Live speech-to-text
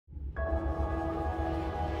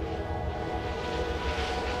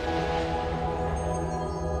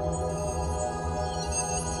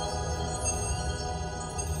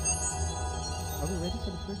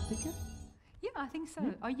I think so.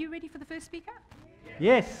 Are you ready for the first speaker?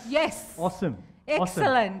 Yes. Yes. Awesome.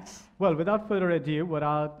 Excellent. Awesome. Well, without further ado,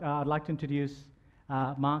 I'd like to introduce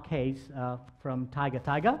Mark Hayes from Tiger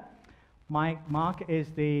Tiger. Mark is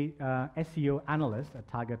the SEO analyst at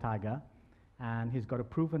Tiger Tiger, and he's got a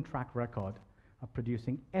proven track record of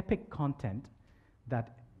producing epic content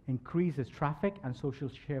that increases traffic and social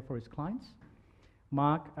share for his clients.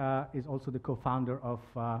 Mark is also the co-founder of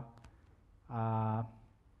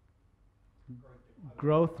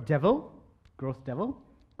Growth Devil,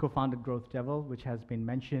 co-founded Growth Devil, which has been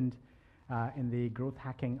mentioned in the growth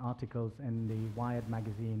hacking articles in the Wired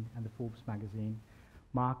magazine and the Forbes magazine.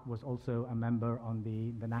 Mark was also a member on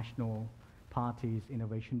the National Party's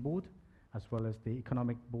Innovation Board, as well as the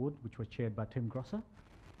Economic Board, which was chaired by Tim Grosser.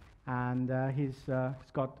 And he's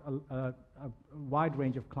got a wide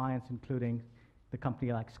range of clients, including the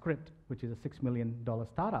company like Script, which is a $6 million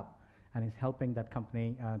startup, and is helping that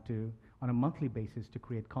company on a monthly basis to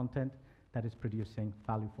create content that is producing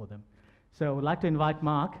value for them. So I'd like to invite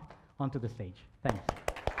Mark onto the stage. Thanks.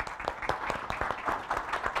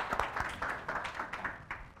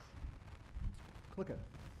 Clicker.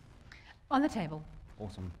 On the table.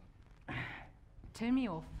 Awesome. Turn me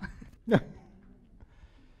off.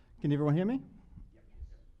 Can everyone hear me?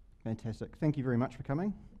 Fantastic. Thank you very much for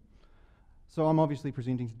coming. So I'm obviously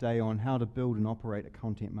presenting today on how to build and operate a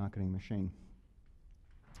content marketing machine.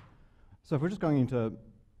 So if we're just going into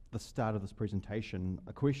the start of this presentation,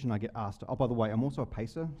 a question I get asked, oh, by the way, I'm also a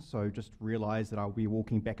pacer, so just realize that I'll be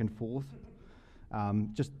walking back and forth.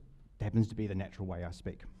 Just happens to be the natural way I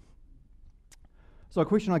speak. So a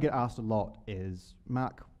question I get asked a lot is,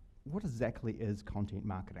 Mark, what exactly is content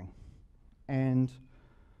marketing? And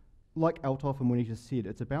like Althoff and Winnie just said,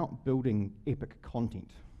 it's about building epic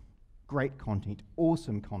content, great content,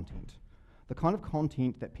 awesome content, the kind of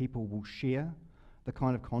content that people will share, the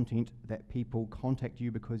kind of content that people contact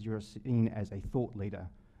you because you're seen as a thought leader,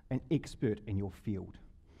 an expert in your field.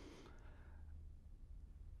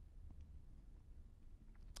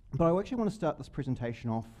 But I actually want to start this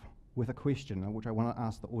presentation off with a question, which I want to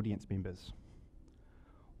ask the audience members.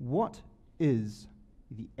 What is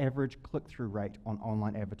the average click-through rate on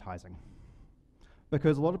online advertising?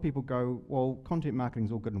 Because a lot of people go, well, content marketing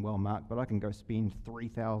is all good and well, Mark, but I can go spend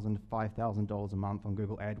 $3,000, $5,000 a month on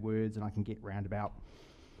Google AdWords and I can get around about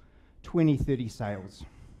 20, 30 sales.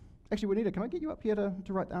 Actually, Juanita, can I get you up here to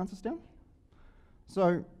write the answers down?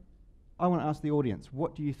 So I want to ask the audience,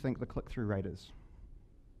 what do you think the click-through rate is?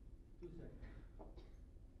 2 seconds.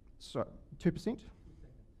 So, 2%?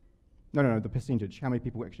 No, the percentage. How many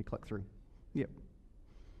people actually click through? Yep.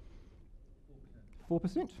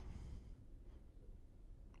 4%?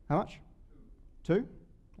 How much? 2?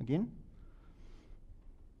 Again?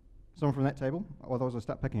 Someone from that table? Otherwise I'll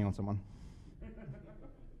start picking on someone.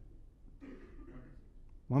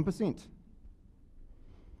 1%.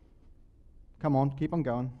 Come on, keep on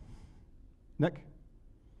going. Nick?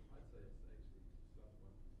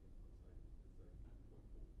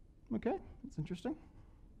 Okay, that's interesting.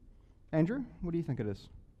 Andrew, what do you think it is?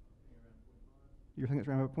 You think it's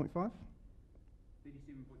around about 0.5?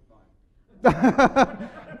 37.5.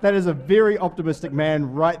 That is a very optimistic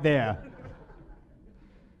man right there.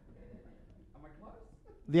 Am I close?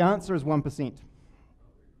 The answer is 1%.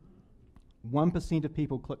 1% of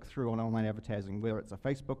people click through on online advertising, whether it's a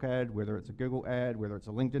Facebook ad, whether it's a Google ad, whether it's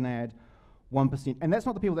a LinkedIn ad, 1%. And that's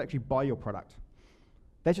not the people that actually buy your product.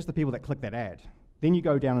 That's just the people that click that ad. Then you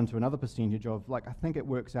go down into another percentage of, like, I think it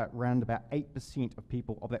works out around about 8% of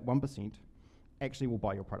people of that 1% actually will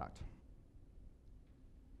buy your product.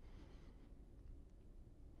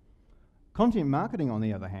 Content marketing, on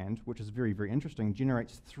the other hand, which is very, very interesting,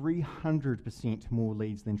 generates 300% more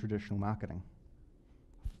leads than traditional marketing.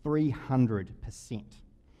 300%.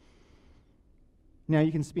 Now,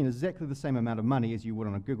 you can spend exactly the same amount of money as you would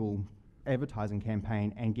on a Google advertising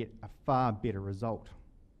campaign and get a far better result.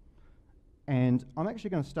 And I'm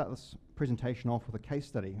actually going to start this presentation off with a case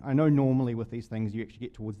study. I know normally with these things you actually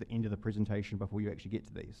get towards the end of the presentation before you actually get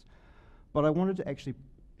to these. But I wanted to actually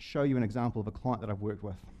show you an example of a client that I've worked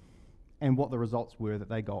with and what the results were that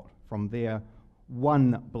they got from their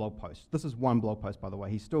one blog post. This is one blog post, by the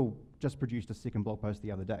way. He still just produced a second blog post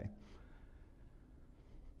the other day.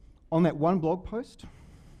 On that one blog post,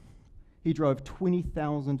 he drove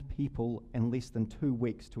 20,000 people in less than 2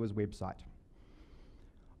 weeks to his website.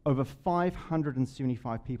 Over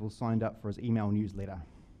 575 people signed up for his email newsletter.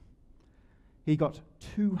 He got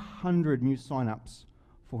 200 new sign-ups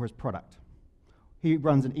for his product. He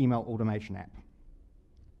runs an email automation app.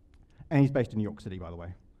 And he's based in New York City, by the way.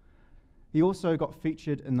 He also got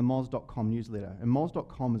featured in the Moz.com newsletter, and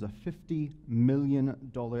Moz.com is a $50 million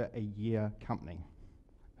a year company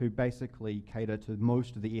who basically cater to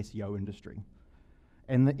most of the SEO industry.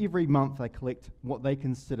 And every month they collect what they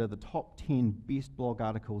consider the top 10 best blog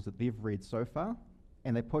articles that they've read so far,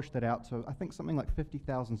 and they push that out to, I think, something like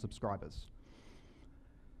 50,000 subscribers.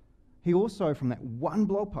 He also, from that one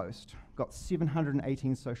blog post, got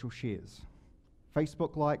 718 social shares.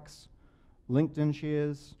 Facebook likes, LinkedIn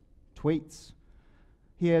shares, tweets.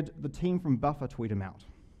 He had the team from Buffer tweet him out.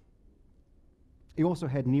 He also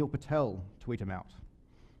had Neil Patel tweet him out.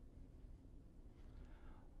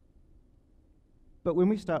 But when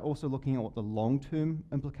we start also looking at what the long-term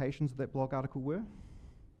implications of that blog article were,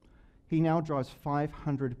 he now drives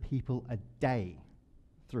 500 people a day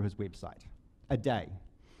through his website. A day.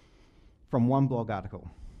 From one blog article.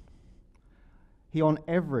 He, on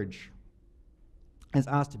average, is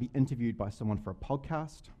asked to be interviewed by someone for a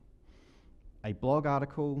podcast, a blog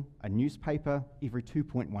article, a newspaper, every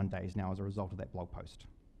 2.1 days now as a result of that blog post.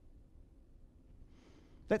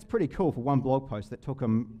 That's pretty cool for one blog post that took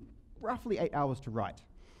him roughly 8 hours to write.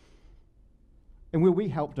 And where we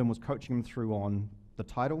helped him was coaching him through on the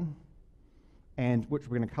title, and which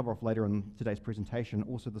we're going to cover off later in today's presentation,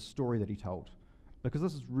 also the story that he told. Because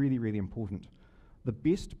this is really, really important. The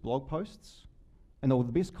best blog posts and the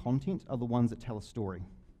best content are the ones that tell a story.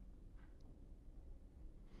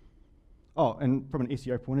 Oh, and from an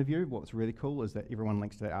SEO point of view, what's really cool is that everyone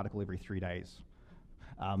links to that article every 3 days.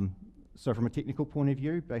 So from a technical point of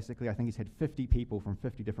view, basically I think he's had 50 people from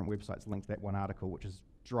 50 different websites link to that one article, which is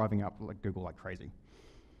driving up like Google like crazy.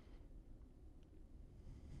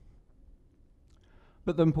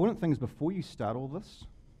 But the important thing is before you start all this,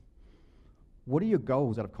 what are your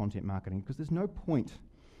goals out of content marketing? Because there's no point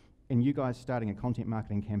in you guys starting a content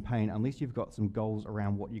marketing campaign unless you've got some goals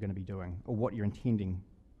around what you're going to be doing or what you're intending.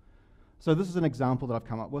 So this is an example that I've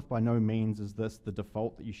come up with. By no means is this the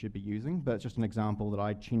default that you should be using, but it's just an example that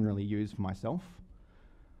I generally use for myself.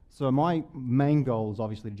 So my main goal is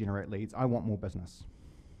obviously to generate leads. I want more business.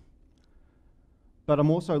 But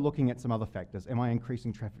I'm also looking at some other factors. Am I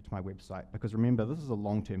increasing traffic to my website? Because remember, this is a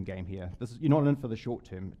long-term game here. You're not in for the short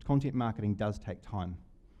term. Content marketing does take time.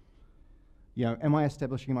 You know, am I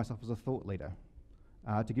establishing myself as a thought leader?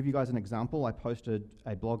 To give you guys an example, I posted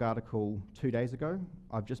a blog article 2 days ago.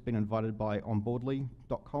 I've just been invited by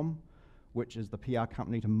Onboardly.com, which is the PR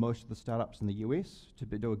company to most of the startups in the US, to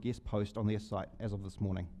do a guest post on their site as of this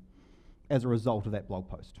morning, as a result of that blog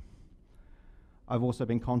post. I've also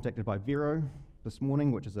been contacted by Vero this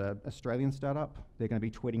morning, which is an Australian startup. They're going to be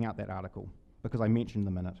tweeting out that article because I mentioned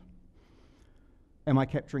them in it. Am I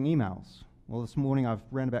capturing emails? Well, this morning I've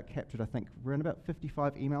captured, I think, around about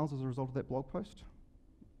 55 emails as a result of that blog post.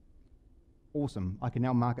 Awesome. I can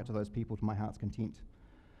now market to those people to my heart's content.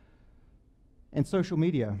 And social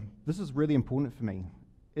media. This is really important for me.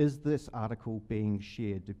 Is this article being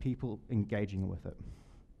shared? Do people engaging with it?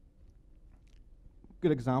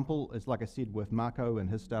 Good example is, like I said, with Marco and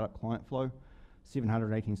his startup ClientFlow,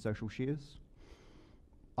 718 social shares.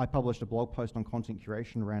 I published a blog post on content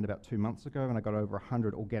curation around about 2 months ago, and I got over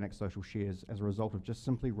 100 organic social shares as a result of just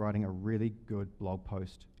simply writing a really good blog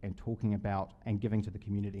post and talking about and giving to the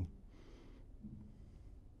community.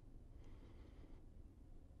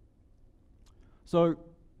 So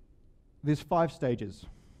there's 5 stages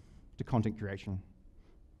to content curation.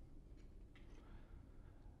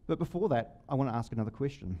 But before that, I want to ask another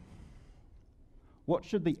question. What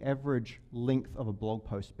should the average length of a blog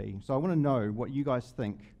post be? So I want to know what you guys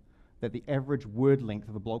think that the average word length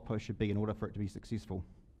of a blog post should be in order for it to be successful.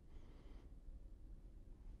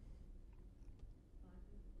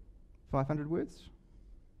 500 words?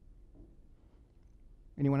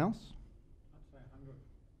 Anyone else? I'd say 100.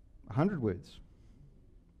 100 words.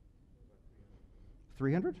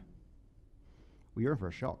 300? Well, you're in for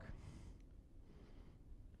a shock.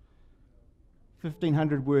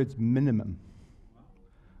 1,500 words minimum.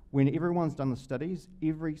 When everyone's done the studies,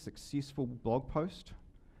 every successful blog post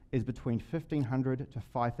is between 1,500 to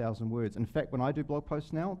 5,000 words. In fact, when I do blog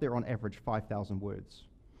posts now, they're on average 5,000 words.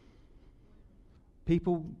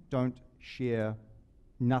 People don't share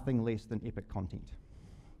nothing less than epic content.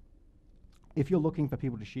 If you're looking for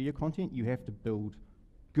people to share your content, you have to build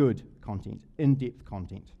good content, in-depth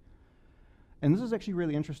content. And this is actually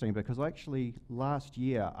really interesting because last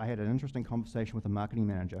year I had an interesting conversation with a marketing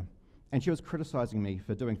manager, and she was criticizing me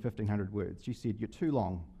for doing 1,500 words. She said, "You're too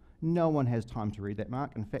long. No one has time to read that,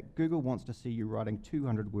 Mark. In fact, Google wants to see you writing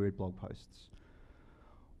 200-word blog posts."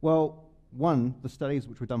 Well, one, the studies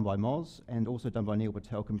which were done by Moz and also done by Neil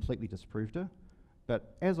Patel completely disproved her.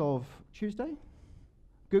 But as of Tuesday,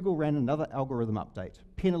 Google ran another algorithm update,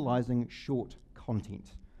 penalizing short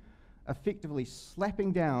content, effectively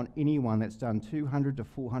slapping down anyone that's done 200 to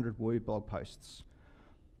 400 word blog posts,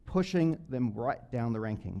 pushing them right down the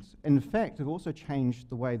rankings. In fact, they've also changed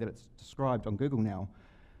the way that it's described on Google now.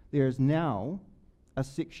 There is now a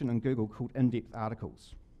section in Google called in-depth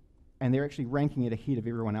articles, and they're actually ranking it ahead of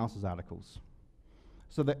everyone else's articles.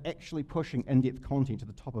 So they're actually pushing in-depth content to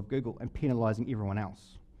the top of Google and penalizing everyone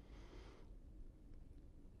else.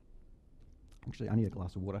 Actually, I need a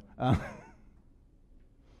glass of water.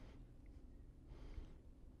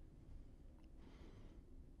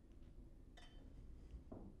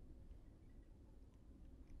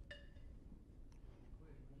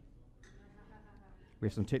 We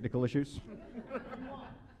have some technical issues.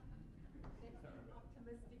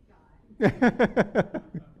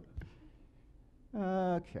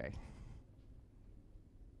 Okay.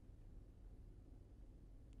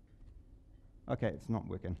 Okay, it's not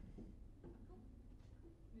working.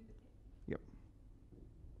 Yep.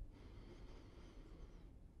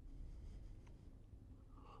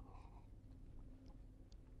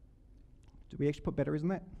 Do we actually put batteries in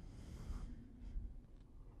that?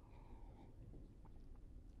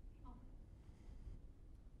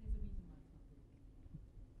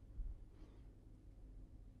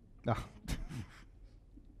 Ah.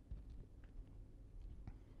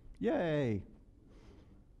 Yay.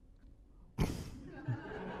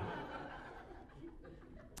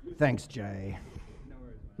 Thanks, Jay. No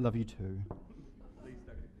worries. Love you too. Please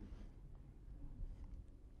don't.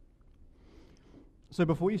 So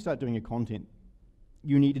before you start doing your content,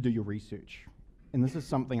 you need to do your research. And this is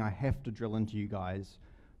something I have to drill into you guys.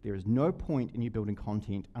 There is no point in you building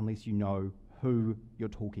content unless you know who you're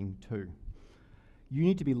talking to. You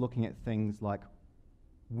need to be looking at things like,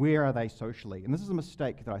 where are they socially? And this is a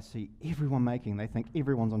mistake that I see everyone making. They think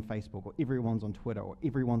everyone's on Facebook, or everyone's on Twitter, or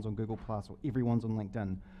everyone's on Google+, or everyone's on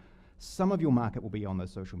LinkedIn. Some of your market will be on those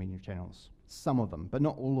social media channels, some of them, but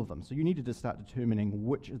not all of them. So you need to just start determining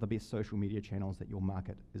which are the best social media channels that your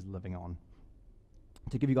market is living on.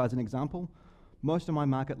 To give you guys an example, most of my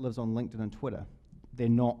market lives on LinkedIn and Twitter. They're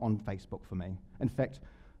not on Facebook for me. In fact,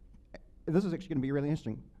 this is actually going to be really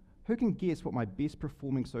interesting. Who can guess what my best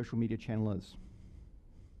performing social media channel is?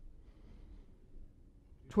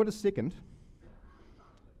 Twitter's second.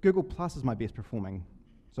 Google Plus is my best performing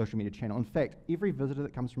social media channel. In fact, every visitor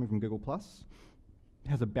that comes to me from Google Plus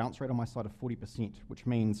has a bounce rate on my site of 40%, which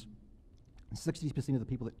means 60% of the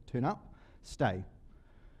people that turn up stay.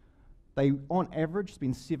 They, on average,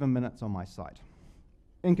 spend 7 minutes on my site.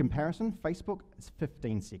 In comparison, Facebook is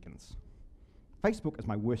 15 seconds. Facebook is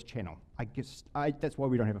my worst channel. That's why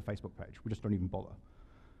we don't have a Facebook page. We just don't even bother.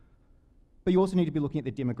 But you also need to be looking at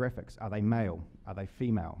their demographics. Are they male? Are they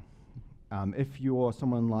female? If you're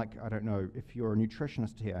someone like, I don't know, if you're a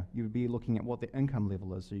nutritionist here, you would be looking at what their income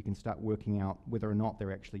level is so you can start working out whether or not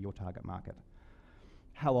they're actually your target market.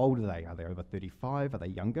 How old are they? Are they over 35? Are they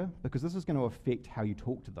younger? Because this is going to affect how you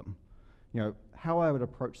talk to them. You know, how I would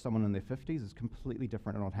approach someone in their 50s is completely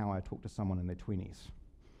different on how I talk to someone in their 20s.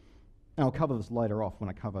 And I'll cover this later off when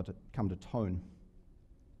I come to tone.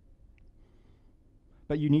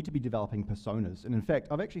 But you need to be developing personas. And in fact,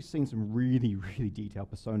 I've actually seen some really, really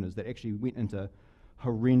detailed personas that actually went into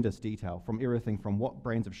horrendous detail, from everything from what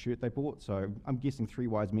brands of shirt they bought. So I'm guessing 3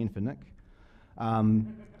 Wise Men for Nick.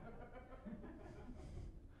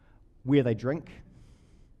 Where they drink,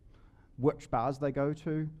 which bars they go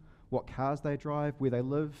to, what cars they drive, where they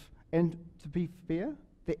live. And to be fair,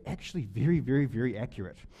 they're actually very, very, very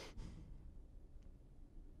accurate.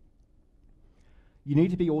 You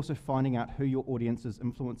need to be also finding out who your audience's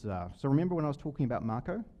influencers are. So remember when I was talking about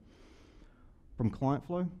Marco from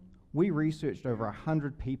ClientFlow? We researched over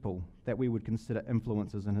 100 people that we would consider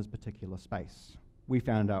influencers in his particular space. We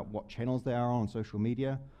found out what channels they are on social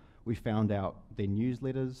media, we found out their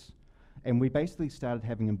newsletters, and we basically started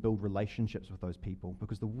having them build relationships with those people,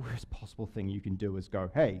 because the worst possible thing you can do is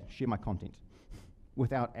go, hey, share my content,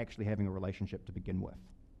 without actually having a relationship to begin with.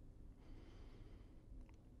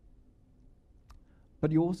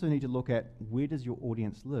 But you also need to look at, where does your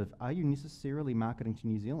audience live? Are you necessarily marketing to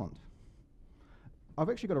New Zealand? I've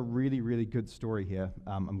actually got a really, really good story here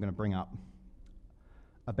I'm going to bring up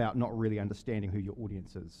about not really understanding who your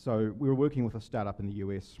audience is. So we were working with a startup in the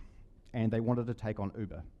US, and they wanted to take on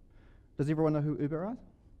Uber. Does everyone know who Uber are?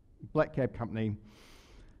 Black cab company.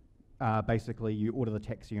 Basically, you order the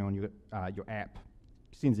taxi on your app,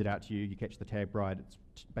 sends it out to you, you catch the cab ride.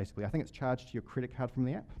 It's basically, I think it's charged to your credit card from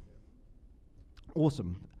the app.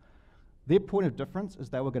 Awesome. Their point of difference is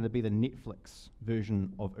they were going to be the Netflix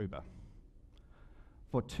version of Uber.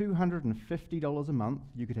 For $250 a month,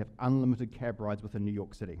 you could have unlimited cab rides within New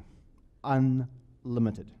York City.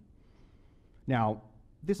 Unlimited. Now,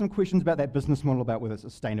 there's some questions about that business model about whether it's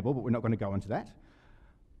sustainable, but we're not going to go into that.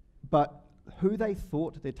 But who they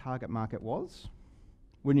thought their target market was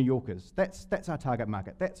were New Yorkers. That's our target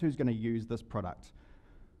market. That's who's going to use this product.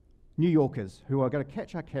 New Yorkers who are going to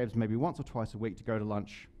catch our cabs maybe once or twice a week to go to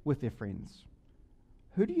lunch with their friends.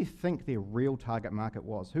 Who do you think their real target market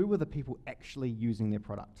was? Who were the people actually using their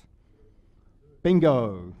product?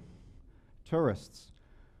 Bingo. Tourists.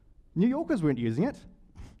 New Yorkers weren't using it.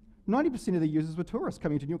 90% of the users were tourists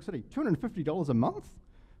coming to New York City. $250 a month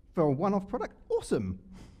for a one-off product? Awesome.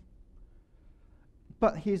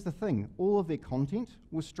 But here's the thing, all of their content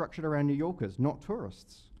was structured around New Yorkers, not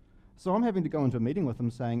tourists. So I'm having to go into a meeting with them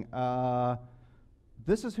saying,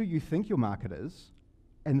 this is who you think your market is,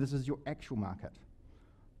 and this is your actual market.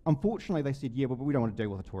 Unfortunately, they said, yeah, but we don't want to deal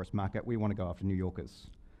with a tourist market, we want to go after New Yorkers.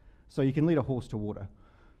 So you can lead a horse to water.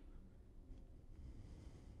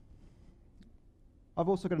 I've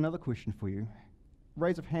also got another question for you.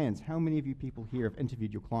 Raise of hands, how many of you people here have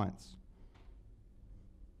interviewed your clients?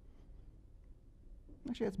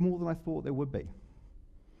 Actually, that's more than I thought there would be.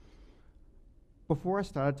 Before I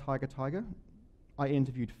started Tiger, I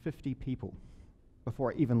interviewed 50 people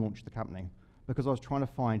before I even launched the company because I was trying to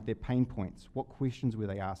find their pain points. What questions were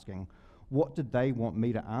they asking? What did they want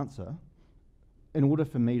me to answer in order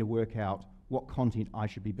for me to work out what content I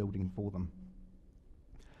should be building for them?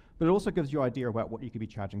 But it also gives you an idea about what you could be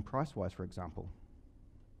charging price-wise, for example.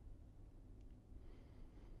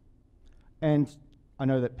 And I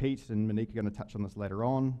know that Pete and Monique are going to touch on this later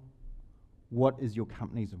on. What is your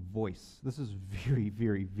company's voice? This is very,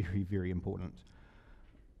 very, very, very important.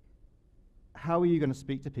 How are you going to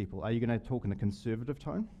speak to people? Are you going to talk in a conservative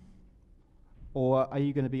tone? Or are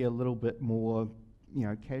you going to be a little bit more,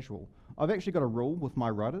 casual? I've actually got a rule with my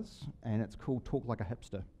writers, and it's called talk like a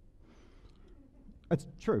hipster. It's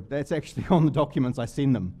true. That's actually on the documents I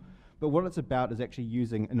send them. But what it's about is actually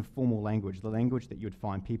using informal language, the language that you would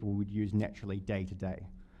find people would use naturally day to day.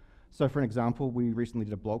 So for an example, we recently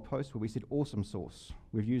did a blog post where we said awesome sauce.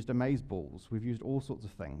 We've used amazeballs. We've used all sorts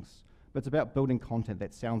of things. But it's about building content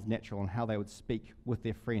that sounds natural and how they would speak with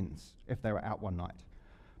their friends if they were out one night.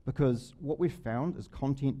 Because what we've found is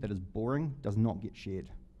content that is boring does not get shared.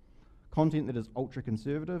 Content that is ultra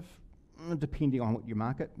conservative, depending on what you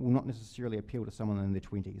market, will not necessarily appeal to someone in their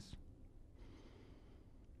 20s.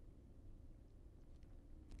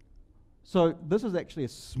 So this is actually a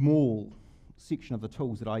small section of the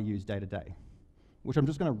tools that I use day to day, which I'm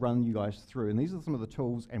just going to run you guys through. And these are some of the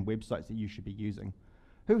tools and websites that you should be using.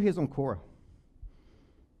 Who here's on Quora?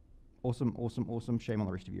 Awesome, awesome, awesome. Shame on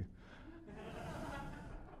the rest of you.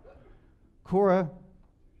 Quora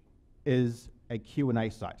is a Q&A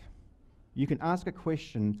site. You can ask a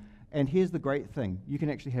question, and here's the great thing. You can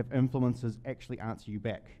actually have influencers actually answer you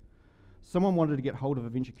back. Someone wanted to get hold of a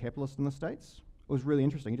venture capitalist in the States. It was really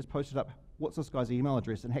interesting. He just posted up, what's this guy's email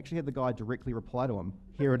address? And actually had the guy directly reply to him.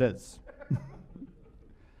 Here it is.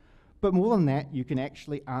 But more than that, you can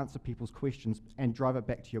actually answer people's questions and drive it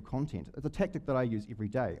back to your content. It's a tactic that I use every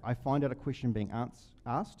day. I find out a question being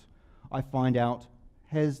asked. I find out,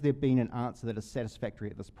 has there been an answer that is satisfactory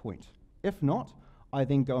at this point? If not, I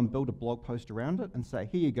then go and build a blog post around it and say,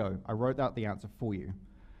 here you go, I wrote out the answer for you.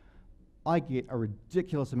 I get a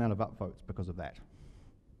ridiculous amount of upvotes because of that.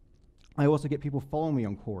 I also get people following me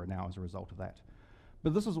on Quora now as a result of that.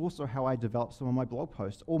 But this is also how I develop some of my blog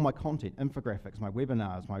posts, all my content, infographics, my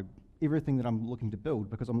webinars, everything that I'm looking to build,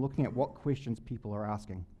 because I'm looking at what questions people are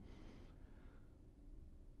asking.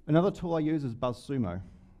 Another tool I use is BuzzSumo.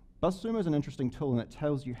 BuzzSumo is an interesting tool, and it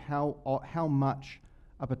tells you how much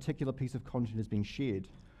a particular piece of content is being shared.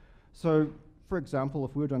 So, for example,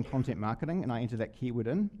 if we were doing content marketing and I enter that keyword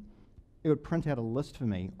in, it would print out a list for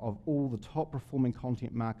me of all the top performing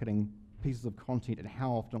content marketing pieces of content and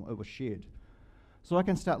how often it was shared. So I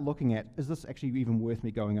can start looking at, is this actually even worth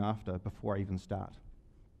me going after before I even start?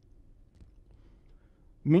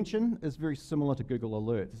 Mention is very similar to Google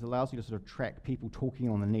Alerts. It allows you to sort of track people talking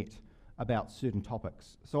on the net about certain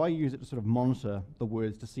topics. So I use it to sort of monitor the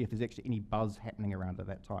words to see if there's actually any buzz happening around at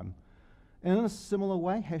that time. And in a similar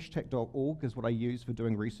way, hashtag.org is what I use for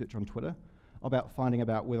doing research on Twitter about finding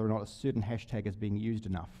about whether or not a certain hashtag is being used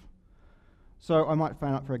enough. So I might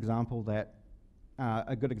find out, for example, that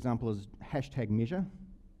a good example is hashtag measure.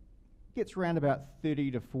 Gets around about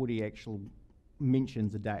 30 to 40 actual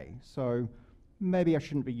mentions a day. So maybe I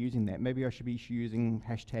shouldn't be using that. Maybe I should be using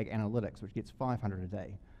hashtag analytics, which gets 500 a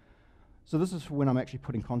day. So this is when I'm actually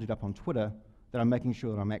putting content up on Twitter, that I'm making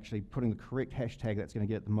sure that I'm actually putting the correct hashtag that's going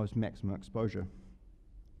to get the most maximum exposure.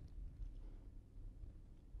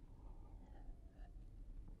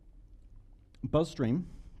 BuzzStream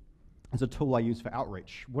is a tool I use for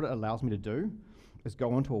outreach. What it allows me to do is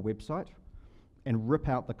go onto a website and rip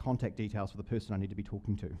out the contact details for the person I need to be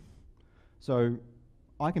talking to. So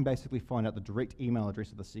I can basically find out the direct email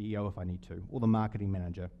address of the CEO if I need to, or the marketing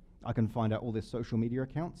manager. I can find out all their social media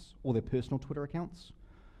accounts, or their personal Twitter accounts.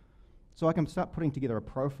 So I can start putting together a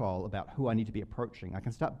profile about who I need to be approaching. I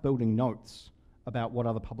can start building notes about what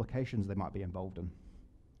other publications they might be involved in.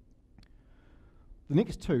 The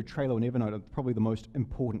next two, Trello and Evernote, are probably the most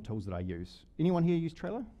important tools that I use. Anyone here use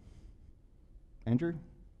Trello? Andrew?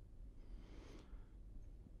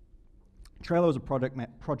 Trello is a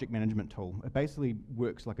project management tool. It basically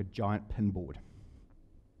works like a giant pinboard.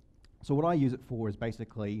 So what I use it for is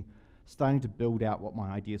basically starting to build out what my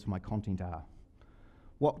ideas for my content are.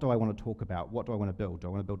 What do I want to talk about? What do I want to build? Do I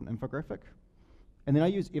want to build an infographic? And then I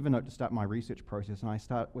use Evernote to start my research process, and I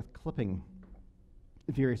start with clipping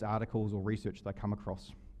various articles or research that I come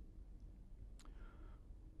across.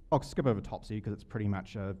 I'll skip over Topsy because it's pretty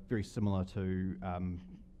much very similar to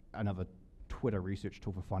another Twitter research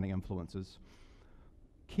tool for finding influencers.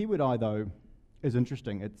 Keyword Eye, though, is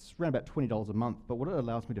interesting. It's around about $20 a month, but what it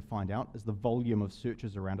allows me to find out is the volume of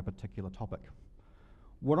searches around a particular topic.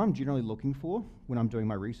 What I'm generally looking for when I'm doing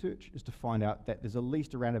my research is to find out that there's at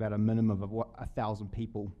least around about a minimum of 1,000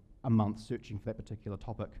 people a month searching for that particular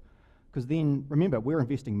topic. Because then, remember, we're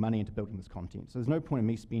investing money into building this content, so there's no point in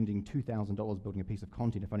me spending $2,000 building a piece of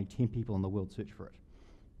content if only 10 people in the world search for it.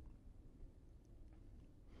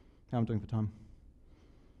 How am I doing for time?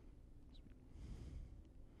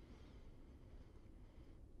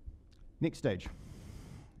 Next stage,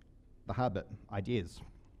 the hard bit, ideas.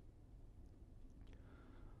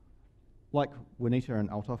 Like Juanita and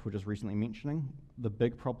Althoff were just recently mentioning, the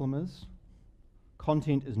big problem is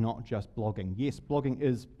content is not just blogging. Yes, blogging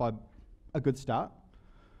is by a good start,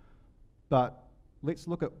 but let's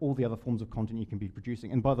look at all the other forms of content you can be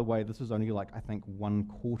producing. And by the way, this is only like, I think,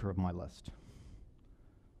 1/4 of my list.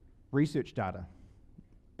 Research data,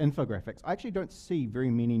 infographics. I actually don't see very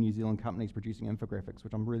many New Zealand companies producing infographics,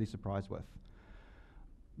 which I'm really surprised with.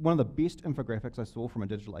 One of the best infographics I saw from a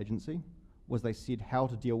digital agency was they said how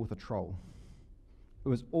to deal with a troll. It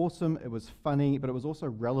was awesome, it was funny, but it was also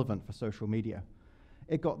relevant for social media.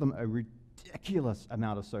 It got them a ridiculous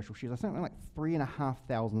amount of social shares. I think like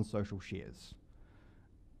 3,500 social shares.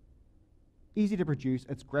 Easy to produce,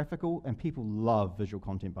 it's graphical, and people love visual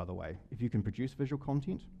content, by the way. If you can produce visual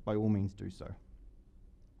content, by all means do so.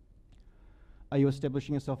 Are you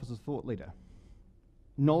establishing yourself as a thought leader?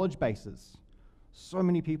 Knowledge bases. So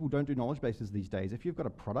many people don't do knowledge bases these days. If you've got a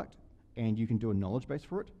product and you can do a knowledge base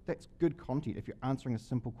for it, that's good content if you're answering a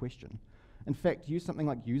simple question. In fact, use something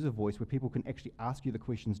like User Voice where people can actually ask you the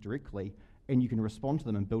questions directly and you can respond to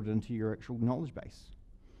them and build it into your actual knowledge base.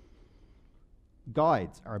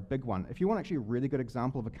 Guides are a big one. If you want actually a really good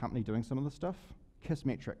example of a company doing some of this stuff,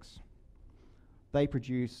 Kissmetrics. They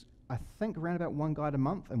produce, I think, around about 1 guide a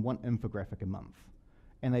month and 1 infographic a month.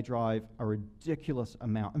 And they drive a ridiculous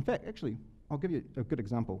amount. In fact, actually, I'll give you a good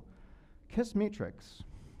example. Kissmetrics,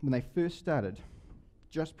 when they first started,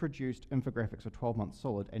 just produced infographics for 12 months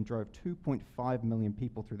solid and drove 2.5 million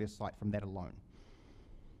people through their site from that alone.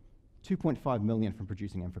 2.5 million from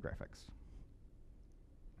producing infographics.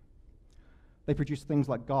 They produce things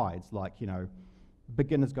like guides, like, you know,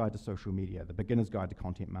 Beginner's Guide to Social Media, the Beginner's Guide to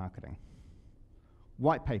Content Marketing.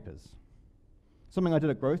 White papers. Something I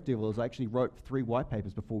did at Growth Devil is I actually wrote 3 white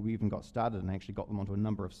papers before we even got started and actually got them onto a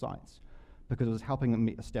number of sites because it was helping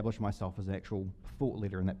me establish myself as an actual thought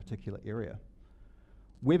leader in that particular area.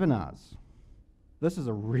 Webinars. This is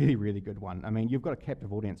a really, really good one. I mean, you've got a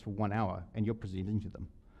captive audience for 1 hour and you're presenting to them.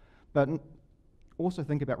 But also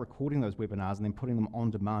think about recording those webinars and then putting them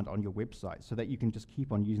on demand on your website so that you can just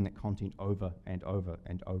keep on using that content over and over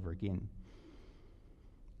and over again.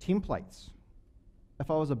 Templates.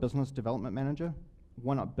 If I was a business development manager,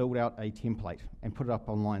 why not build out a template and put it up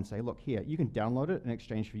online and say, look here, you can download it in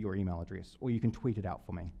exchange for your email address, or you can tweet it out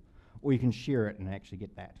for me, or you can share it and actually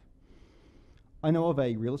get that. I know of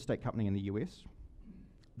a real estate company in the US.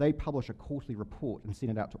 They publish a quarterly report and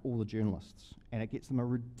send it out to all the journalists, and it gets them a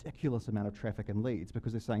ridiculous amount of traffic and leads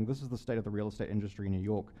because they're saying this is the state of the real estate industry in New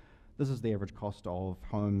York, this is the average cost of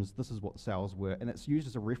homes, this is what sales were, and it's used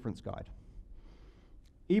as a reference guide.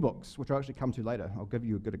 Ebooks, which I'll actually come to later, I'll give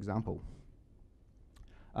you a good example.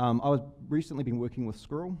 I was recently been working with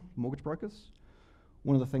Squirrel mortgage brokers.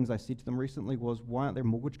 One of the things I said to them recently was, why aren't there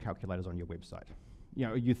mortgage calculators on your website? You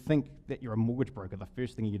know, you think that you're a mortgage broker, the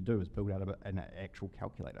first thing you do is build out an actual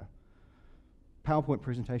calculator. PowerPoint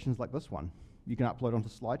presentations like this one, you can upload onto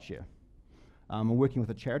SlideShare. I'm working with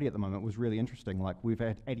a charity at the moment. It was really interesting. Like, we've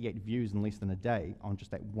had 88 views in less than a day on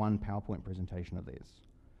just that one PowerPoint presentation of theirs.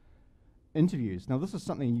 Interviews. Now, this is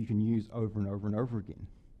something you can use over and over and over again.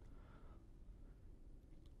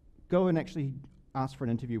 Go and actually ask for an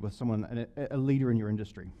interview with someone, a leader in your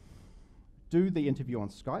industry. Do the interview on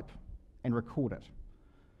Skype and record it.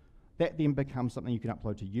 That then becomes something you can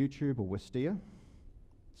upload to YouTube or Wistia.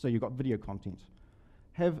 So you've got video content.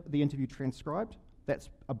 Have the interview transcribed. That's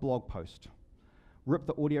a blog post. Rip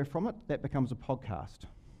the audio from it. That becomes a podcast.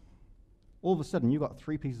 All of a sudden, you've got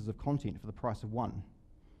 3 pieces of content for the price of 1.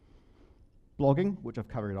 Blogging, which I've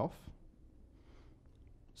covered off.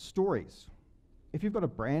 Stories. If you've got a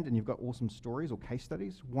brand and you've got awesome stories or case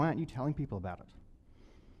studies, why aren't you telling people about it?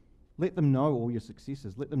 Let them know all your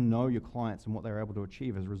successes. Let them know your clients and what they're able to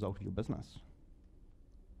achieve as a result of your business.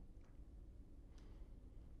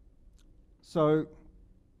 So,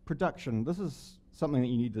 production. This is something that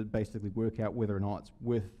you need to basically work out whether or not it's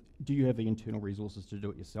worth, do you have the internal resources to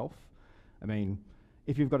do it yourself? I mean,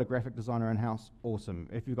 if you've got a graphic designer in-house, awesome.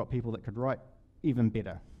 If you've got people that could write, even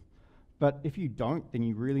better. But if you don't, then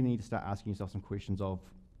you really need to start asking yourself some questions of,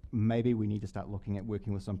 maybe we need to start looking at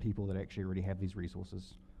working with some people that actually already have these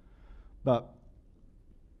resources. But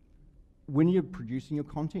when you're producing your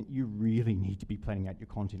content, you really need to be planning out your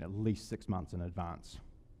content at least 6 months in advance.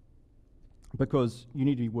 Because you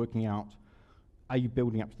need to be working out, are you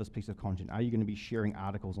building up to this piece of content? Are you going to be sharing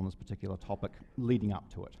articles on this particular topic leading up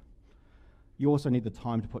to it? You also need the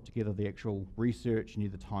time to put together the actual research. You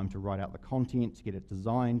need the time to write out the content, to get it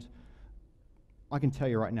designed. I can tell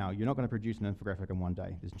you right now, you're not going to produce an infographic in one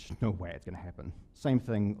day. There's just no way it's going to happen. Same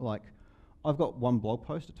thing, like, I've got one blog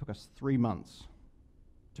post. It took us 3 months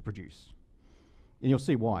to produce. And you'll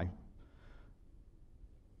see why.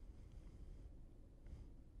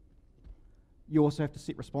 You also have to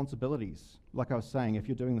set responsibilities. Like I was saying, if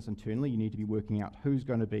you're doing this internally, you need to be working out who's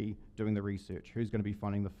going to be doing the research, who's going to be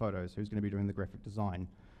finding the photos, who's going to be doing the graphic design.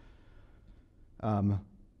 Who's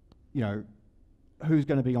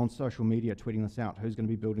going to be on social media tweeting this out, who's going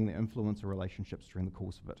to be building the influencer relationships during the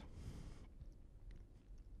course of it.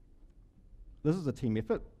 This is a team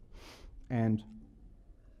effort, and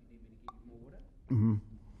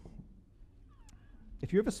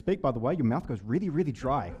if you ever speak, by the way, your mouth goes really, really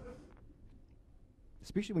dry.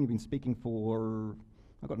 Especially when you've been speaking for,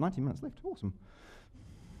 I've got 19 minutes left, awesome.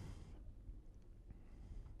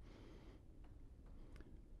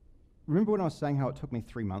 Remember when I was saying how it took me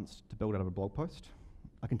 3 months to build out a blog post?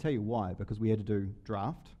 I can tell you why, because we had to do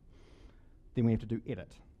draft, then we have to do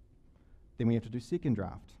edit, then we have to do second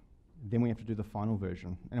draft, then we have to do the final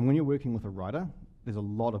version. And when you're working with a writer, there's a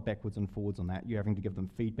lot of backwards and forwards on that. You're having to give them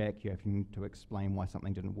feedback, you're having to explain why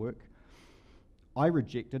something didn't work. I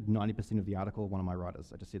rejected 90% of the article of one of my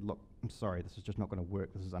writers. I just said, look, I'm sorry, this is just not going to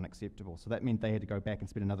work, this is unacceptable. So that meant they had to go back and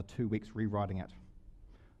spend another 2 weeks rewriting it.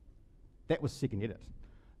 That was second edit.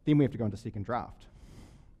 Then we have to go into second draft.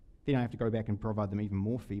 Then I have to go back and provide them even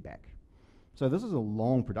more feedback. So this is a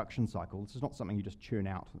long production cycle. This is not something you just churn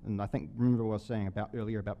out. And I think, remember what I was saying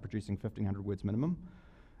earlier about producing 1,500 words minimum?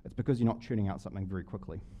 It's because you're not churning out something very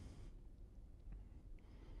quickly.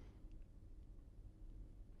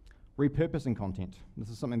 Repurposing content. This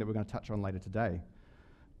is something that we're going to touch on later today.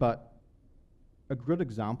 But a good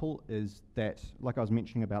example is that, like I was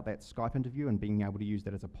mentioning about that Skype interview and being able to use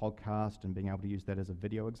that as a podcast and being able to use that as a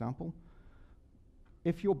video example.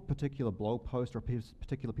 If your particular blog post or a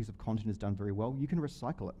particular piece of content is done very well, you can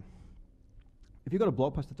recycle it. If you've got a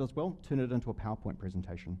blog post that does well, turn it into a PowerPoint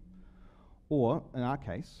presentation. Or, in our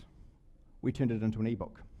case, we turned it into an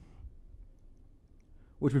ebook,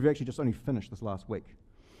 which we've actually just only finished this last week.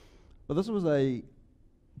 But this was a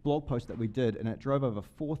blog post that we did, and it drove over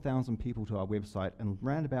 4,000 people to our website in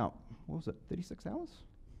around about, 36 hours?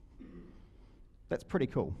 That's pretty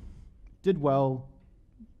cool. Did well,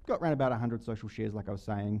 got around about 100 social shares, like I was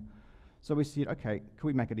saying. So we said, okay, could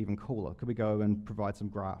we make it even cooler? Could we go and provide some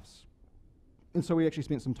graphs? And so we actually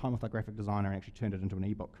spent some time with our graphic designer and actually turned it into an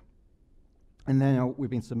ebook. And now we've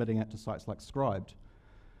been submitting it to sites like Scribd,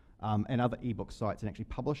 and other ebook sites, and actually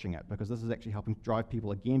publishing it, because this is actually helping drive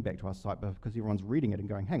people again back to our site, because everyone's reading it and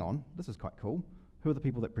going, hang on, this is quite cool. Who are the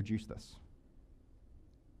people that produce this?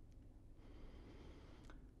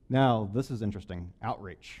 Now, this is interesting,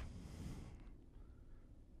 outreach.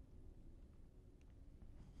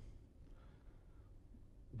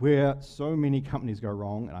 Where so many companies go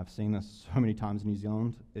wrong, and I've seen this so many times in New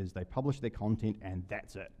Zealand, is they publish their content and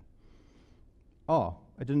that's it. Oh,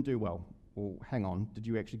 it didn't do well. Well, hang on, did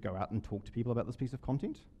you actually go out and talk to people about this piece of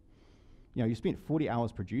content? You know, you spent 40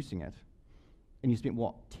 hours producing it, and you spent,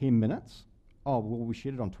 what, 10 minutes? Oh, well, we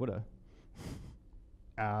shared it on Twitter.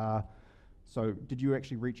 So did you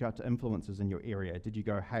actually reach out to influencers in your area? Did you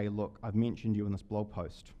go, hey, look, I've mentioned you in this blog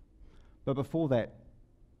post? But before that,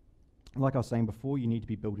 like I was saying before, you need to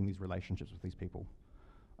be building these relationships with these people.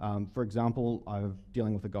 For example, I'm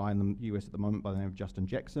dealing with a guy in the US at the moment by the name of Justin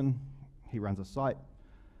Jackson. He runs a site.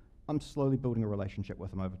 I'm slowly building a relationship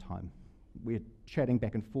with him over time. We're chatting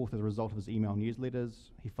back and forth as a result of his email newsletters.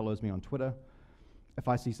 He follows me on Twitter. If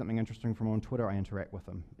I see something interesting from him on Twitter, I interact with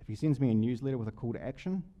him. If he sends me a newsletter with a call to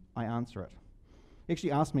action, I answer it. He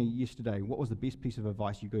actually asked me yesterday, what was the best piece of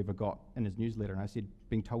advice you ever got in his newsletter? And I said,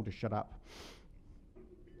 being told to shut up.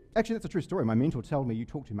 Actually, that's a true story. My mentor told me, you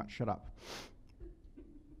talk too much, shut up.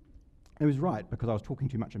 It was right, because I was talking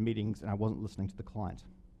too much in meetings and I wasn't listening to the client.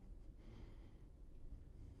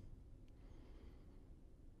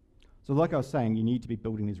 So like I was saying, you need to be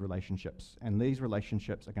building these relationships, and these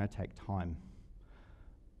relationships are going to take time.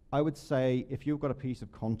 I would say if you've got a piece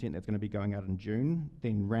of content that's going to be going out in June,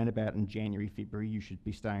 then round about in January, February, you should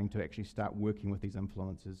be starting to actually start working with these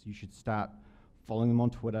influencers. You should start following them on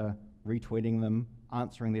Twitter, retweeting them,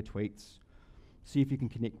 answering their tweets. See if you can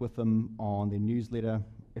connect with them on their newsletter.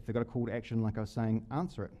 If they've got a call to action, like I was saying,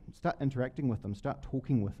 answer it. Start interacting with them, start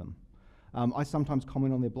talking with them. I sometimes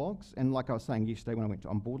comment on their blogs, and like I was saying yesterday when I went to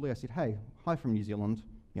Onboardly, I said, hey, hi from New Zealand,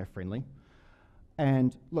 friendly.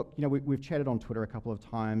 And look, we've chatted on Twitter a couple of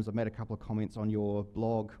times. I've made a couple of comments on your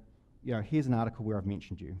blog. Here's an article where I've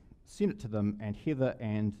mentioned you. Send it to them, and Heather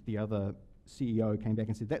and the other CEO came back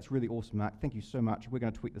and said, that's really awesome, Mark. Thank you so much. We're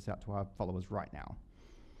going to tweet this out to our followers right now.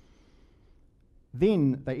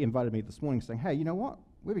 Then they invited me this morning saying, hey, you know what?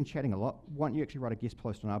 We've been chatting a lot. Why don't you actually write a guest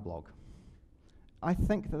post on our blog? I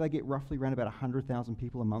think that they get roughly around about 100,000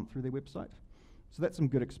 people a month through their website. So that's some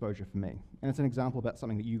good exposure for me. And it's an example about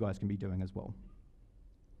something that you guys can be doing as well.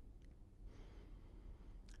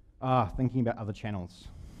 Thinking about other channels.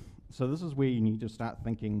 So this is where you need to start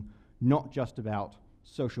thinking not just about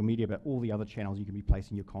social media, but all the other channels you can be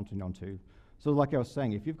placing your content onto. So like I was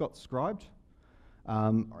saying, if you've got Scribd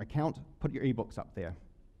or account, put your ebooks up there.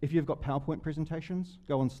 If you've got PowerPoint presentations,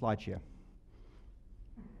 go on SlideShare.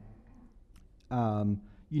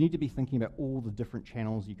 You need to be thinking about all the different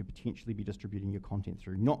channels you could potentially be distributing your content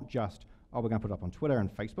through, not just, we're going to put it up on Twitter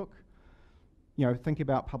and Facebook. Think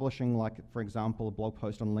about publishing, like, for example, a blog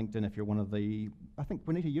post on LinkedIn if you're one of the, I think,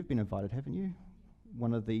 Bonita, you've been invited, haven't you?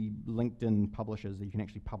 One of the LinkedIn publishers that you can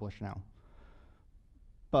actually publish now.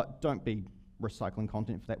 But don't be recycling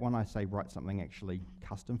content for that one. I say write something actually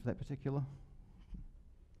custom for that particular.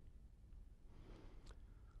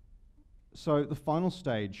 So the final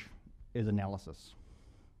stage is analysis.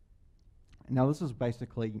 Now this is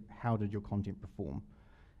basically how did your content perform?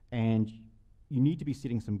 And you need to be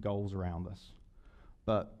setting some goals around this.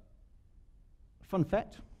 But fun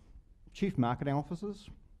fact, chief marketing officers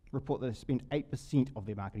report that they spend 8% of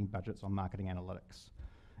their marketing budgets on marketing analytics.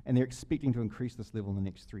 And they're expecting to increase this level in the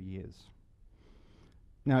next 3 years.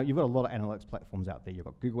 Now you've got a lot of analytics platforms out there. You've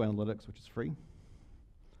got Google Analytics, which is free.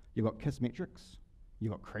 You've got Kissmetrics.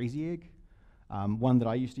 You've got Crazy Egg. One that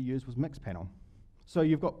I used to use was Mixpanel. So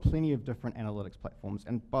you've got plenty of different analytics platforms.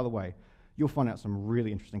 And by the way, you'll find out some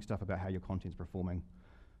really interesting stuff about how your content's performing.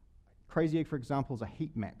 Crazy Egg, for example, is a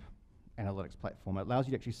heat map analytics platform. It allows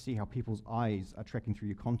you to actually see how people's eyes are tracking through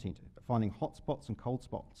your content, finding hot spots and cold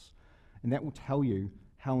spots. And that will tell you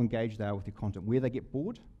how engaged they are with your content, where they get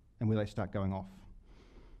bored and where they start going off.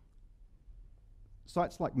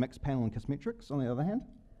 Sites like Mixpanel and Kissmetrics, on the other hand,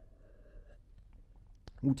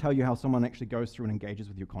 will tell you how someone actually goes through and engages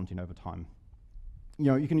with your content over time.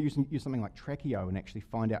 You can use something like Trackio and actually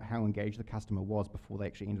find out how engaged the customer was before they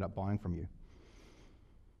actually ended up buying from you.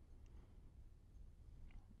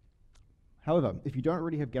 However, if you don't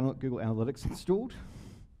already have Google Analytics installed,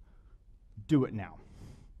 do it now.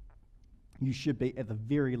 You should be, at the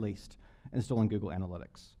very least, installing Google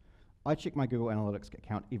Analytics. I check my Google Analytics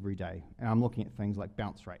account every day, and I'm looking at things like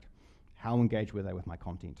bounce rate. How engaged were they with my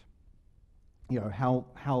content?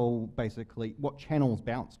 How basically, what channels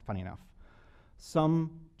bounced, funny enough. Some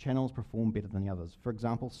channels perform better than the others. For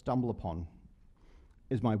example, StumbleUpon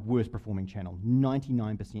is my worst performing channel,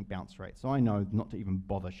 99% bounce rate. So I know not to even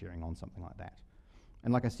bother sharing on something like that.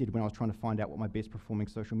 And like I said, when I was trying to find out what my best performing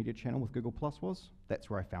social media channel with Google Plus was, that's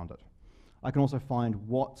where I found it. I can also find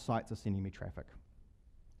what sites are sending me traffic.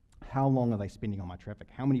 How long are they spending on my traffic?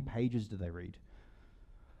 How many pages do they read?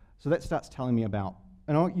 So that starts telling me about,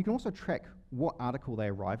 and you can also track what article they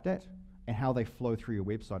arrived at and how they flow through your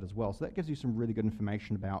website as well. So that gives you some really good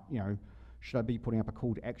information about, should I be putting up a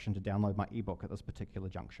call to action to download my ebook at this particular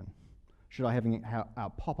junction? Should I have a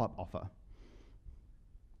pop-up offer?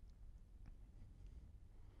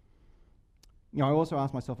 I also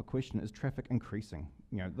ask myself a question, is traffic increasing?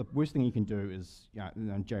 The worst thing you can do is,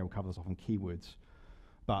 and Jay will cover this off in keywords,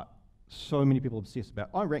 but so many people obsess about,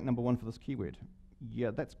 I rank number 1 for this keyword.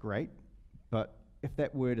 Yeah, that's great, but if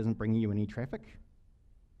that word isn't bringing you any traffic,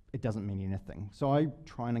 it doesn't mean anything. So I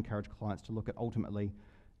try and encourage clients to look at ultimately,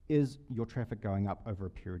 is your traffic going up over a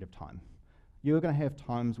period of time? You're going to have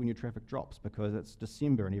times when your traffic drops because it's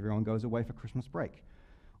December and everyone goes away for Christmas break.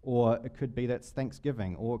 Or it could be that's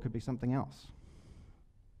Thanksgiving, or it could be something else.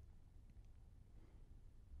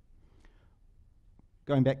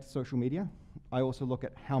 Going back to social media, I also look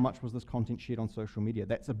at how much was this content shared on social media.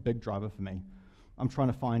 That's a big driver for me. I'm trying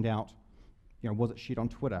to find out, was it shared on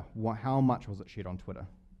Twitter? How much was it shared on Twitter?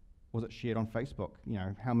 Was it shared on Facebook?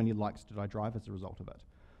 How many likes did I drive as a result of it?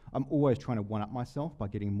 I'm always trying to one-up myself by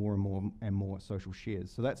getting more and more and more social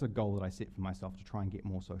shares. So that's a goal that I set for myself, to try and get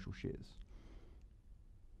more social shares.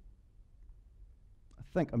 I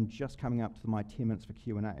think I'm just coming up to my 10 minutes for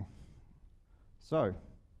Q&A. So,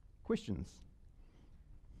 questions?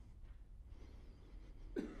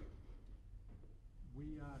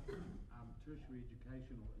 We are tertiary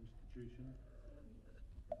educational institution.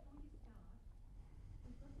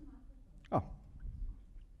 Oh.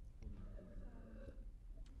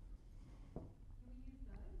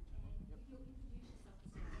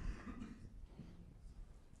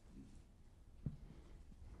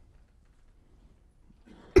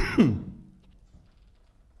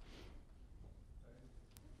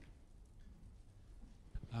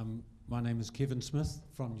 My name is Kevin Smith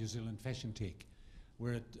from New Zealand Fashion Tech.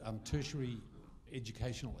 We're at Tertiary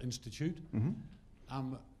Educational Institute.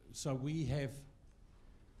 Mm-hmm. So we have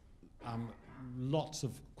lots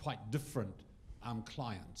of quite different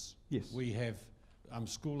clients. Yes. We have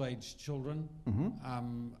school-aged children,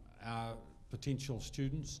 Mm-hmm. Our potential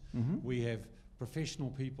students. Mm-hmm. We have professional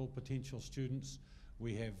people, potential students.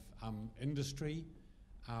 We have industry.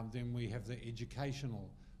 Then we have the educational.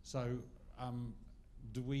 So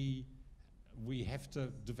do we have to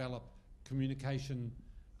develop communication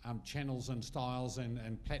channels and styles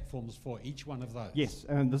and platforms for each one of those? Yes,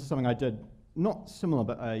 and this is something I did, not similar,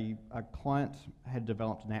 but a client had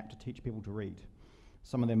developed an app to teach people to read.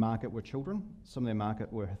 Some of their market were children, some of their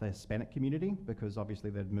market were the Hispanic community, because obviously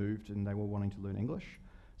they'd moved and they were wanting to learn English.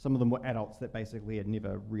 Some of them were adults that basically had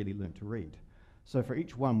never really learnt to read. So for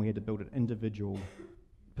each one, we had to build an individual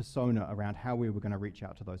persona around how we were going to reach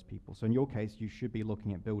out to those people. So in your case, you should be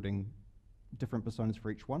looking at building different personas for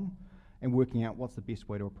each one and working out what's the best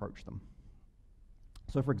way to approach them.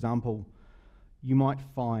 So for example, you might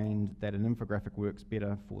find that an infographic works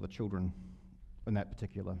better for the children in that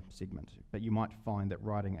particular segment, but you might find that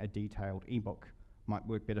writing a detailed ebook might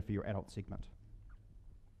work better for your adult segment.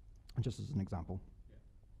 Just as an example. Yeah.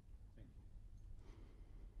 Thank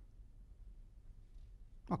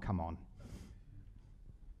you. Oh, come on.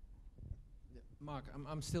 Mark,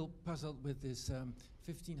 I'm still puzzled with this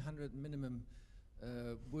 1,500 minimum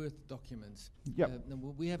Word documents. Yep. Now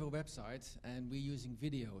we have a website and we're using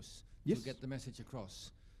videos Yes. to get the message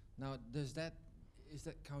across. Now, is that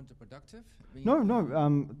counterproductive? I mean,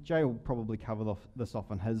 No, Jay will probably cover this off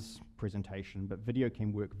in his presentation, but video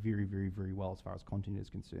can work very, very, very well as far as content is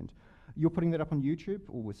concerned. You're putting that up on YouTube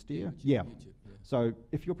or with Steer? YouTube, Yeah. YouTube, yeah. So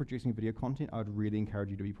if you're producing video content, I'd really encourage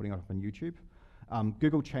you to be putting it up on YouTube.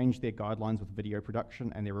 Google changed their guidelines with video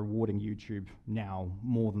production, and they're rewarding YouTube now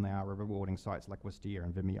more than they are rewarding sites like Wistia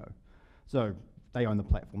and Vimeo. So they own the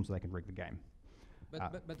platform, so they can rig the game.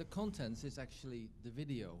 But the contents is actually the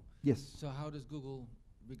video. Yes. So how does Google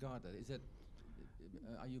regard that? Is it,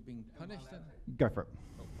 are you being punished then? Go for it.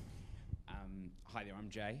 Hi there, I'm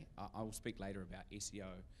Jay. I will speak later about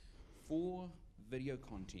SEO. For video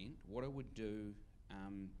content, what I would do,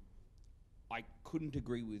 I couldn't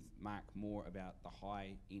agree with Mark more about the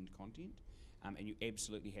high-end content, and you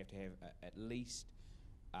absolutely have to have at least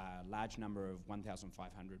a large number of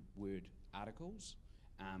 1,500 word articles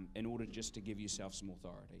in order just to give yourself some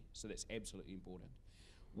authority. So that's absolutely important.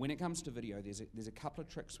 When it comes to video, there's a couple of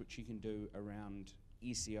tricks which you can do around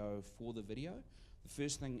SEO for the video. The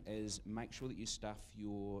first thing is make sure that you stuff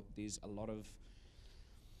there's a lot of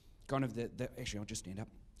kind of actually I'll just stand up.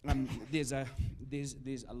 There's a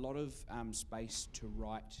lot of space to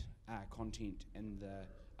write content in the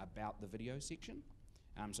about the video section.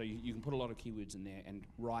 So you can put a lot of keywords in there and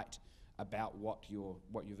write about what your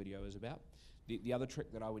video is about. The other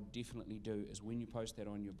trick that I would definitely do is when you post that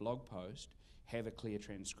on your blog post, have a clear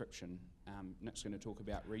transcription. Nick's going to talk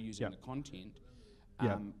about reusing the content.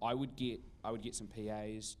 I would get some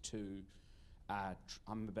PAs to.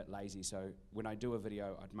 I'm a bit lazy, so when I do a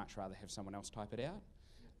video, I'd much rather have someone else type it out.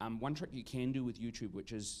 One trick you can do with YouTube,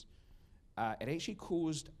 which is it actually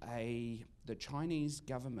caused the Chinese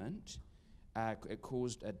government, it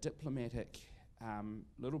caused a diplomatic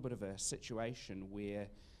little bit of a situation where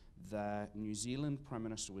the New Zealand Prime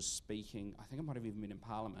Minister was speaking, I think it might have even been in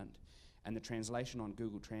Parliament, and the translation on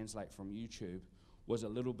Google Translate from YouTube was a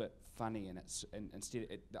little bit funny, and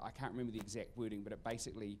I can't remember the exact wording, but it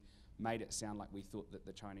basically made it sound like we thought that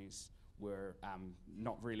the Chinese were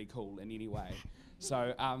not really cool in any way.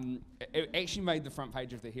 So it actually made the front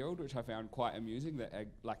page of the Herald, which I found quite amusing, that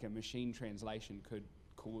like a machine translation could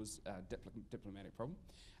cause a diplomatic problem.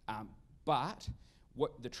 But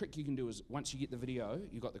what the trick you can do is, once you get the video,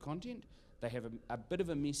 you've got the content, they have a bit of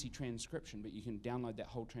a messy transcription, but you can download that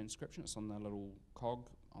whole transcription. It's on the little cog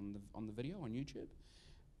on the video on YouTube,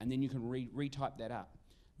 and then you can retype that up.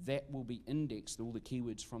 That will be indexed, all the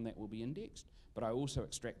keywords from that will be indexed, but I also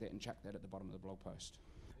extract that and chuck that at the bottom of the blog post.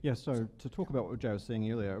 Yeah, so to talk about what Jay was saying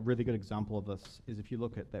earlier, a really good example of this is if you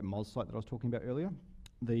look at that Moz site that I was talking about earlier,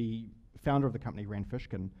 the founder of the company, Rand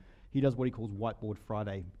Fishkin, he does what he calls Whiteboard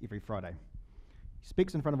Friday every Friday. He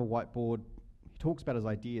speaks in front of a whiteboard, he talks about his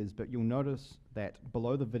ideas, but you'll notice that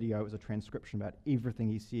below the video is a transcription about everything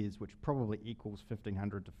he says, which probably equals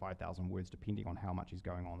 1,500 to 5,000 words, depending on how much he's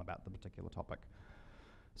going on about the particular topic.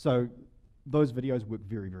 So those videos work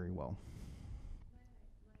very, very well.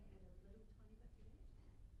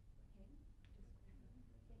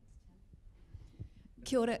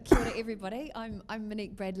 Kia ora everybody. I'm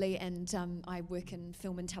Monique Bradley, and I work in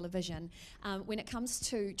film and television. When it comes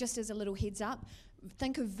to, just as a little heads up,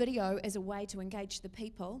 think of video as a way to engage the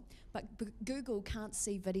people, but Google can't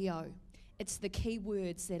see video. It's the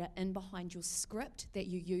keywords that are in behind your script that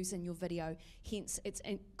you use in your video. Hence, it's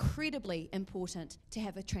incredibly important to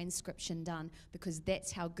have a transcription done, because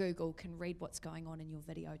that's how Google can read what's going on in your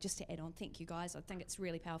video. Just to add on, thank you guys. I think it's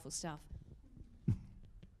really powerful stuff.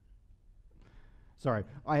 Sorry,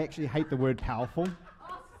 I actually hate the word powerful.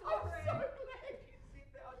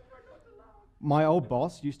 My old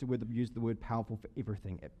boss used to use the word powerful for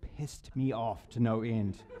everything. It pissed me off to no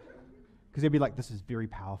end. Because they'd be like, this is very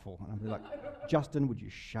powerful. And I'd be like, Justin, would you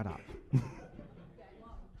shut up? Just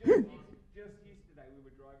yesterday we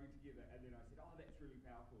were driving together, and then I said, oh, that's really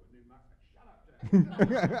powerful. And then Mark's like, shut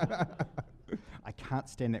up, Jay. I can't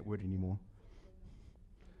stand that word anymore.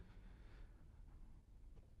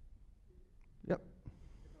 Yep.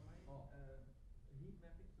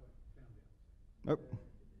 Oh.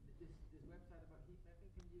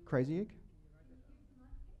 Crazy Egg?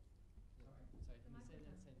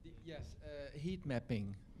 Yes, heat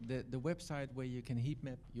mapping, the website where you can heat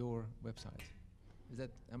map your website.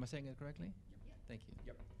 Am I saying it correctly? Yep. Thank you.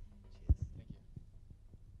 Yep. Cheers.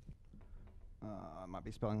 Thank you. I might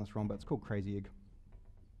be spelling this wrong, but it's called Crazy Egg.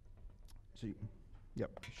 So, yep,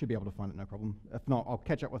 should be able to find it, no problem. If not, I'll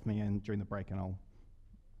catch up with me during the break, and I'll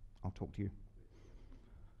talk to you.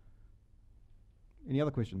 Any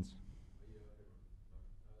other questions?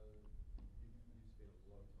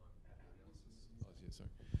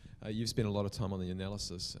 You've spent a lot of time on the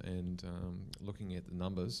analysis and looking at the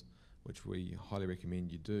numbers, which we highly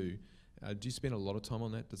recommend you do. Do you spend a lot of time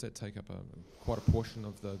on that? Does that take up quite a portion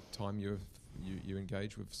of the time you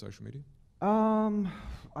engage with social media?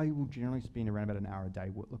 I will generally spend around about an hour a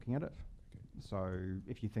day looking at it. Okay. So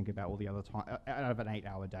if you think about all the other time, out of an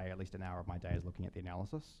 8-hour day, at least an hour of my day is looking at the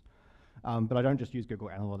analysis. But I don't just use Google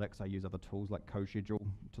Analytics, I use other tools like CoSchedule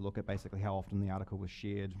to look at basically how often the article was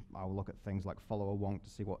shared. I will look at things like Follower Wonk to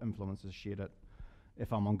see what influencers shared it.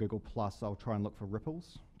 If I'm on Google Plus, I'll try and look for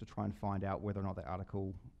ripples to try and find out whether or not that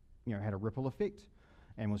article, had a ripple effect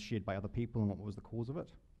and was shared by other people and what was the cause of it.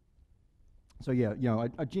 So yeah,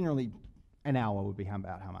 I generally, an hour would be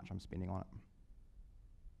about how much I'm spending on it.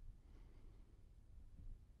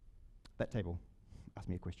 That table, ask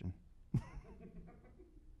me a question.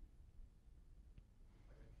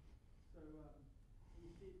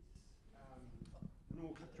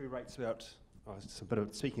 Normal click-through rates about, just a bit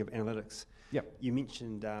of, speaking of analytics, yep. You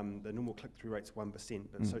mentioned the normal click-through rate's 1%,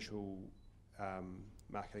 but social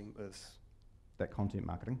marketing is... That content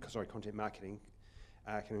marketing? Sorry, content marketing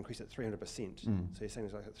can increase at 300%. So you're saying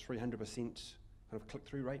there's like a 300% kind of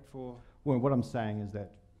click-through rate for... Well, what I'm saying is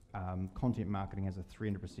that content marketing has a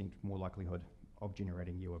 300% more likelihood of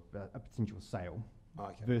generating you a potential sale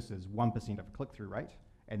versus 1% of a click-through rate,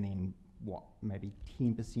 and then maybe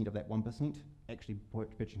 10% of that 1% actually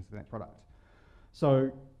purchasing that product. So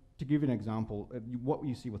to give you an example, what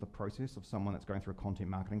you see with the process of someone that's going through a content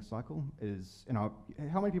marketing cycle is,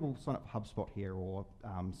 how many people sign up for HubSpot here, or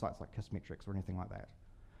sites like Kissmetrics or anything like that?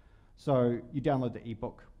 So you download the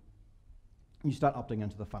ebook, you start opting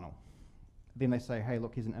into the funnel. Then they say, hey,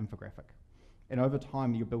 look, here's an infographic. And over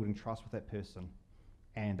time, you're building trust with that person.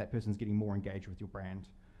 and that person's getting more engaged with your brand.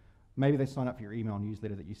 Maybe they sign up for your email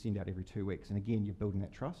newsletter that you send out every 2 weeks, and again, you're building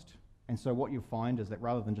that trust. And so what you'll find is that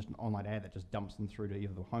rather than just an online ad that just dumps them through to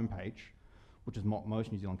either the homepage, which is what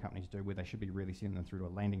most New Zealand companies do, where they should be really sending them through to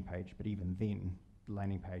a landing page, but even then, the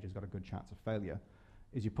landing page has got a good chance of failure,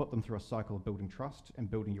 is you put them through a cycle of building trust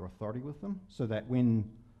and building your authority with them, so that when,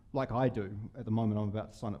 like I do, at the moment I'm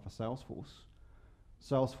about to sign up for Salesforce,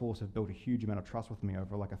 Salesforce have built a huge amount of trust with me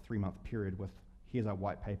over like a 3-month period with, here's our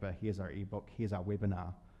white paper, here's our ebook, here's our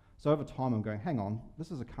webinar. So over time I'm going, hang on,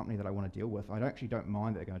 this is a company that I want to deal with. I actually don't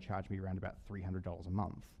mind that they're going to charge me around about $300 a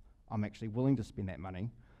month. I'm actually willing to spend that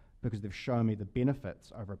money because they've shown me the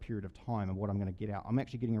benefits over a period of time and what I'm going to get out. I'm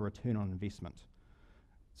actually getting a return on investment.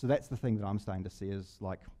 So that's the thing that I'm starting to see is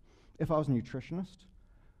like, if I was a nutritionist,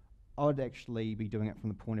 I would actually be doing it from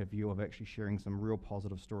the point of view of actually sharing some real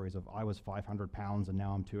positive stories of I was 500 pounds and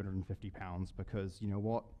now I'm 250 pounds because you know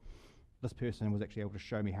what? This person was actually able to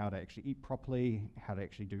show me how to actually eat properly, how to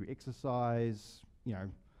actually do exercise. You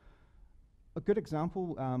know, a good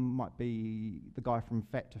example might be the guy from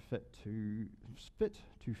Fat to Fit to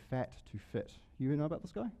Fat to Fit. You know about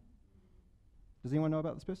this guy? Does anyone know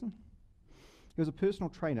about this person? He was a personal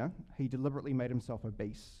trainer. He deliberately made himself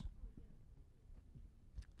obese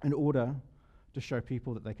in order to show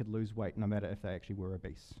people that they could lose weight no matter if they actually were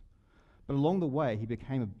obese. But along the way, he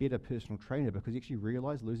became a better personal trainer because he actually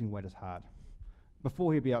realized losing weight is hard.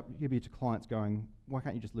 Before he'd be to clients going, why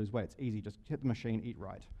can't you just lose weight? It's easy, just hit the machine, eat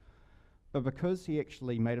right. But because he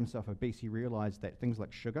actually made himself obese, he realized that things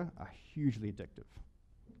like sugar are hugely addictive.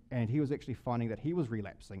 And he was actually finding that he was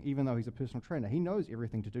relapsing, even though he's a personal trainer. He knows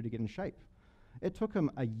everything to do to get in shape. It took him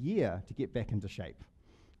a year to get back into shape.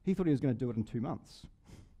 He thought he was going to do it in 2 months.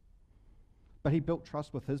 But he built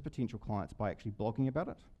trust with his potential clients by actually blogging about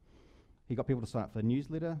it. He got people to sign up for the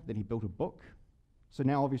newsletter, then he built a book. So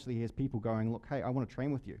now obviously he has people going, look, hey, I want to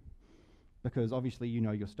train with you. Because obviously you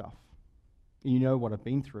know your stuff. And you know what I've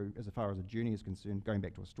been through as far as a journey is concerned, going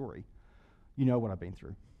back to a story. You know what I've been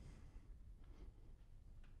through.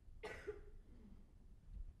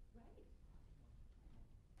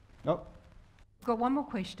 Oh. Got one more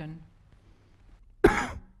question.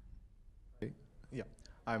 Yeah,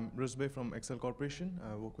 I'm Rusbe from Excel Corporation.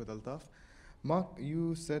 I work with Altaf. Mark,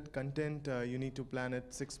 you said content, you need to plan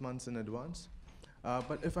it 6 months in advance.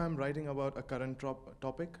 But if I'm writing about a current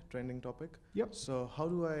topic, trending topic, yep. So how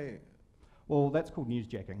do I... Well, that's called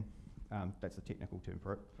newsjacking. That's the technical term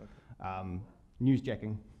for it. Okay.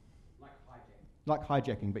 Newsjacking. Like hijacking. Like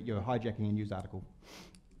hijacking, but you're hijacking a news article.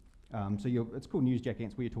 It's called newsjacking.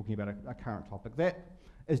 It's where you're talking about a current topic. That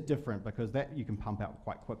is different because that you can pump out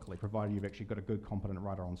quite quickly, provided you've actually got a good, competent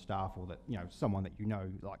writer on staff, or that someone that you know,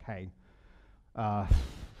 like, hey.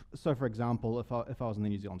 So, for example, if I was in the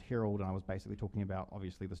New Zealand Herald and I was basically talking about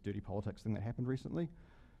obviously this dirty politics thing that happened recently,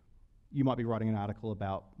 you might be writing an article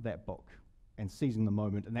about that book and seizing the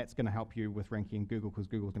moment, and that's going to help you with ranking in Google because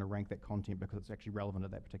Google's going to rank that content because it's actually relevant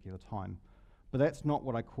at that particular time. But that's not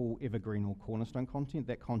what I call evergreen or cornerstone content.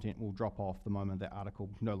 That content will drop off the moment that article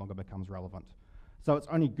no longer becomes relevant. So it's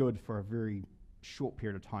only good for a very short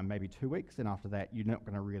period of time, maybe 2 weeks, and after that you're not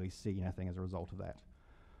going to really see anything as a result of that.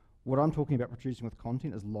 What I'm talking about producing with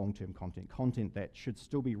content is long-term content, content that should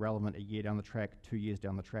still be relevant a year down the track, 2 years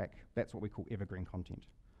down the track. That's what we call evergreen content.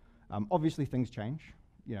 Obviously things change,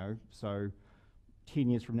 so 10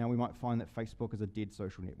 years from now we might find that Facebook is a dead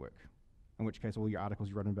social network, in which case all your articles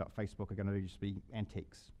you're writing about Facebook are going to just be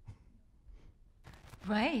antiques.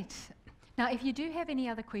 Great. Now, if you do have any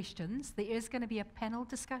other questions, there is going to be a panel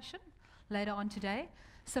discussion later on today.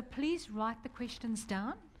 So please write the questions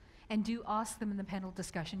down and do ask them in the panel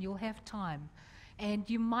discussion. You'll have time. And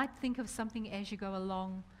you might think of something as you go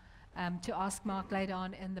along to ask Mark later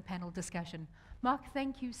on in the panel discussion. Mark,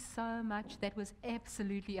 thank you so much. That was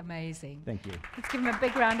absolutely amazing. Thank you. Let's give him a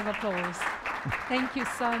big round of applause. Thank you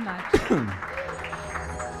so much.